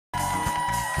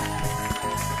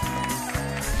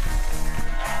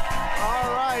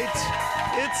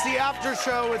It's the after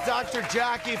show with Dr.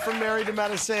 Jackie from Married to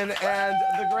Medicine and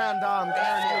the Grand Dame,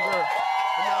 Karen Huger,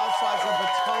 from the Housewives of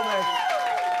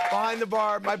Potomac. Behind the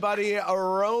bar, my buddy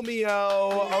Romeo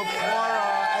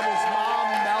Okwara and his mom,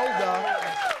 Melda.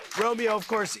 Romeo, of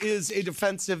course, is a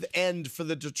defensive end for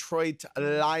the Detroit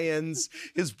Lions.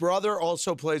 His brother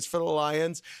also plays for the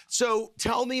Lions. So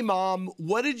tell me, Mom,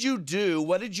 what did you do?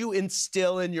 What did you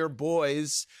instill in your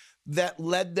boys that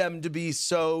led them to be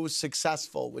so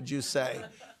successful, would you say?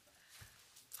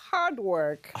 Hard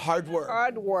work. Hard work.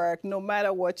 Hard work. No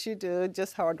matter what you do,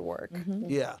 just hard work.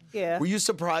 Yeah. Yeah. Were you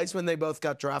surprised when they both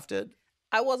got drafted?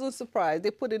 I wasn't surprised.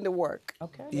 They put in the work.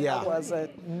 Okay. Yeah. I wasn't.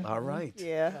 All right.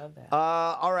 Yeah.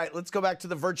 All right, let's go back to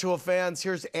the virtual fans.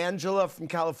 Here's Angela from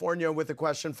California with a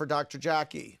question for Dr.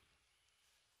 Jackie.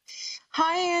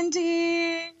 Hi,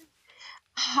 Andy.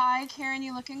 Hi, Karen.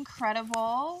 You look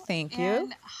incredible. Thank you.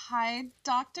 And hi,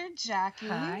 Dr. Jackie.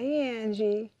 Hi,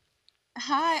 Angie.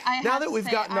 Hi. Now that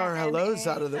we've gotten our hellos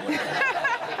out of the way.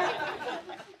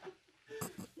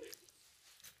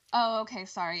 Oh, okay.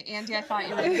 Sorry, Andy. I thought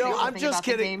you were going to No, say I'm something just about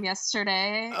kidding. the game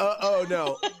yesterday. Oh,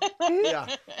 no. Yeah.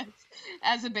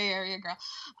 As a Bay Area girl.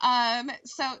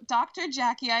 So, Dr.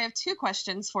 Jackie, I have two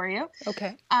questions for you.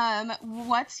 Okay.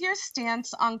 What's your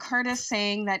stance on Curtis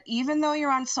saying that even though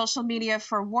you're on social media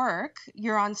for work,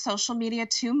 you're on social media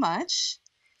too much?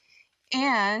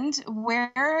 And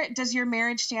where does your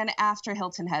marriage stand after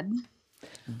Hilton Head?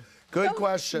 Good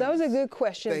question. Those are good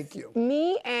questions. Thank you.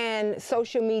 Me and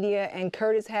social media and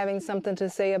Curtis having something to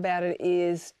say about it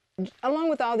is, along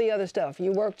with all the other stuff,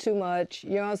 you work too much,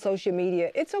 you're on social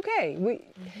media, it's okay.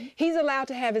 He's allowed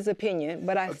to have his opinion,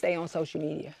 but I stay on social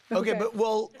media. Okay, but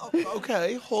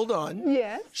okay, hold on.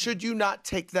 Yes. Should you not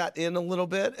take that in a little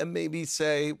bit and maybe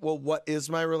say, well, what is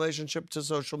my relationship to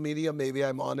social media? Maybe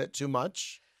I'm on it too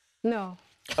much? No.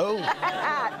 Oh.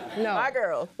 No. My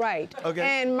girl. Right.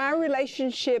 Okay. And my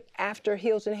relationship after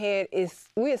Hilton Head is,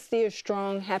 we're still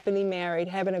strong, happily married,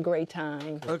 having a great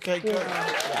time. Okay, good.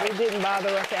 It didn't bother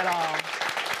us at all.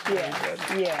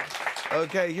 Yeah.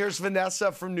 Okay, here's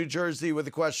Vanessa from New Jersey with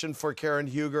a question for Karen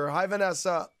Huger. Hi,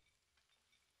 Vanessa.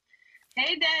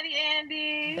 Hey, Daddy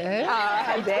Andy.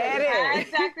 Hi, Daddy. Hi,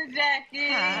 Dr.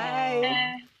 Jackie.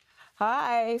 Hi.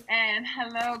 Hi. And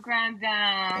hello, Grand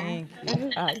Dame.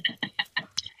 Hi.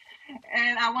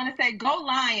 And I want to say, go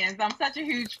Lions. I'm such a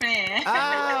huge fan.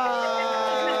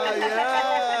 Ah,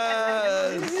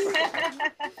 yes.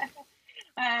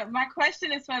 My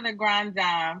question is for the Grand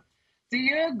Dame. Do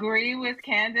you agree with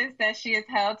Candace that she is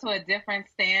held to a different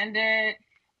standard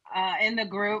in the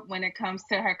group when it comes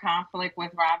to her conflict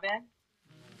with Robin?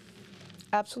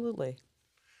 Absolutely.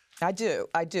 I do.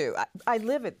 I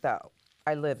live it, though.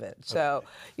 I live it. So,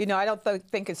 you know, I don't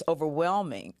think it's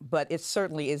overwhelming, but it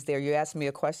certainly is there. You asked me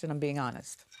a question, I'm being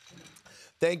honest.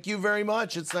 Thank you very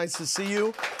much. It's nice to see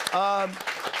you.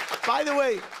 By the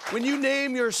way, when you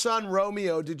name your son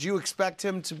Romeo, did you expect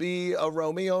him to be a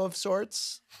Romeo of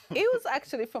sorts? It was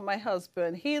actually for my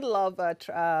husband. He loved,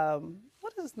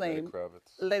 what is his name?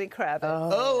 Lenny Kravitz.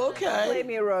 Oh, okay. Played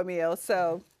me Romeo,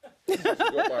 so. Romeo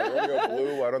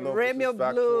Blue. I don't know. Romeo if this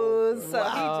is Blues.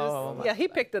 factual. So he just, he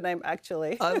picked the name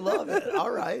actually. I love it.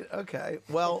 All right. Okay.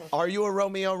 Well, are you a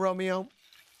Romeo? Romeo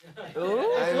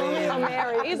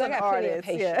married. He's I an got plenty of artist.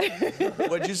 patience. Yeah.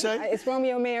 What'd you say? Is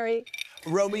Romeo married?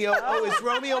 Romeo. Oh, is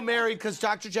Romeo married? Because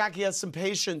Dr. Jackie has some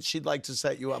patience she'd like to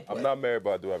set you up with. I'm not married,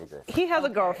 but I do have a girlfriend. He has a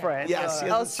girlfriend. Yes, he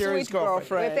has a serious sweet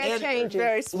girlfriend. If that changes.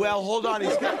 Very sweet. Well, hold on.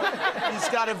 He's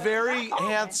got a very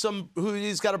handsome.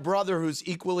 He's got a brother who's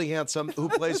equally handsome who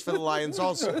plays for the Lions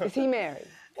also. Is he married?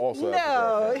 Also,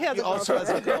 No, he has He a also has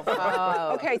a girlfriend.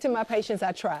 Okay, to my patience,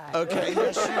 I tried. Okay,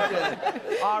 yes, you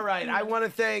did. All right, I want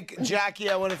to thank Jackie.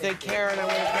 I want to thank Karen. I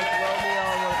want to thank Romeo.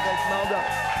 I want to thank Melda.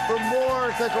 For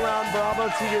more, click around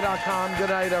BravoTV.com. Good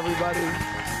night,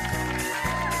 everybody.